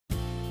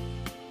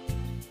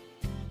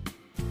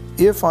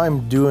if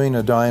I'm doing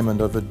a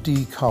diamond of a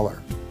D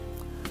color,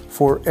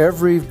 for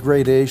every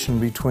gradation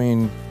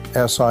between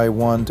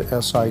SI1 to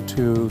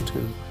SI2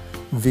 to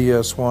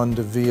VS1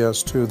 to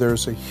VS2,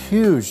 there's a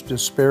huge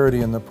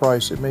disparity in the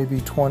price. It may be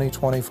 20,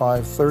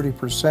 25,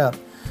 30%.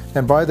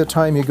 And by the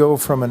time you go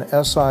from an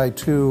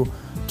SI2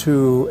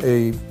 to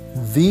a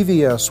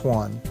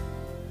VVS1,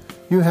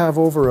 you have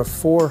over a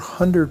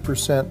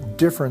 400%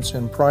 difference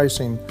in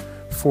pricing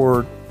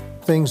for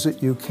things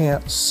that you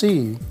can't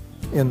see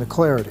in the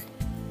clarity.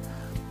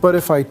 But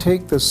if I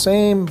take the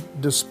same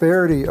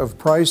disparity of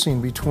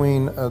pricing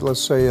between, let's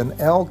say, an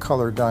L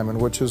colored diamond,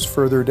 which is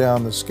further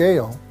down the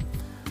scale,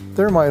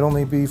 there might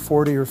only be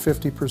 40 or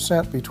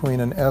 50%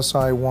 between an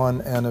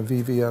SI1 and a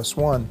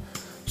VVS1.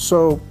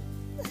 So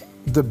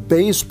the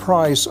base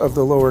price of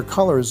the lower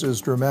colors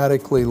is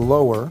dramatically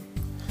lower,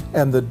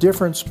 and the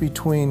difference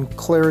between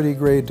clarity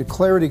grade to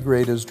clarity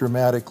grade is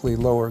dramatically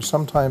lower,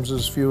 sometimes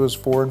as few as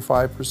 4 and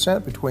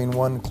 5% between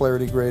one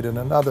clarity grade and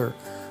another,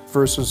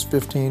 versus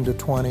 15 to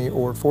 20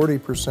 or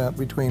 40%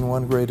 between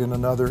one grade and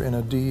another in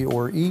a D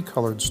or E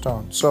colored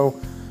stone. So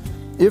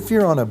if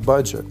you're on a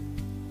budget,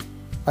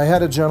 I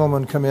had a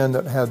gentleman come in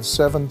that had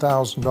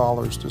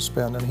 $7,000 to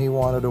spend, and he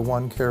wanted a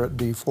 1 carat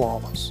D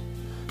flawless.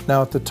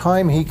 Now at the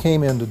time he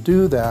came in to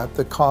do that,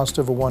 the cost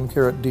of a 1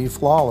 carat D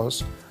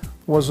flawless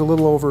was a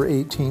little over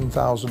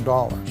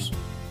 $18,000.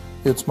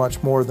 It's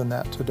much more than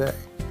that today.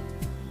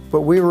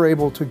 But we were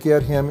able to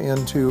get him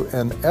into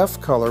an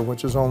F color,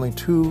 which is only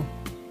 2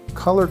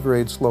 color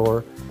grades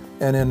lower,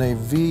 and in a an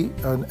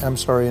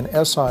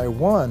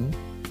SI1,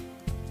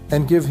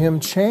 and give him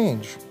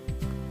change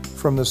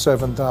from the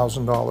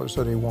 $7,000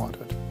 that he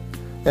wanted.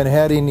 And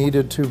had he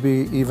needed to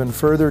be even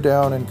further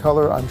down in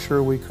color, I'm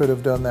sure we could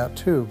have done that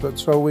too. But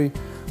so we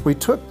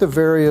took the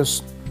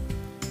various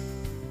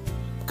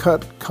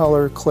cut,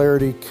 color,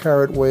 clarity,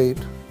 carat weight,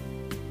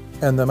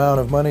 and the amount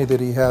of money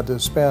that he had to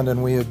spend,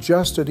 and we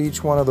adjusted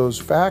each one of those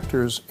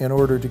factors in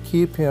order to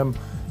keep him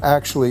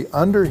actually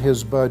under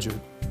his budget.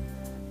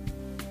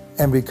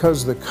 And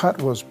because the cut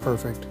was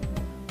perfect,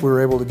 we were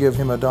able to give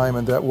him a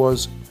diamond that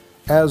was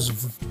as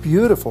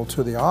beautiful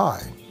to the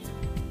eye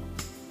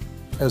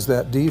as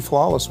that D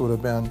flawless would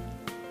have been,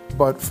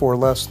 but for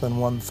less than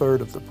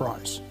 1/3 of the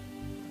price.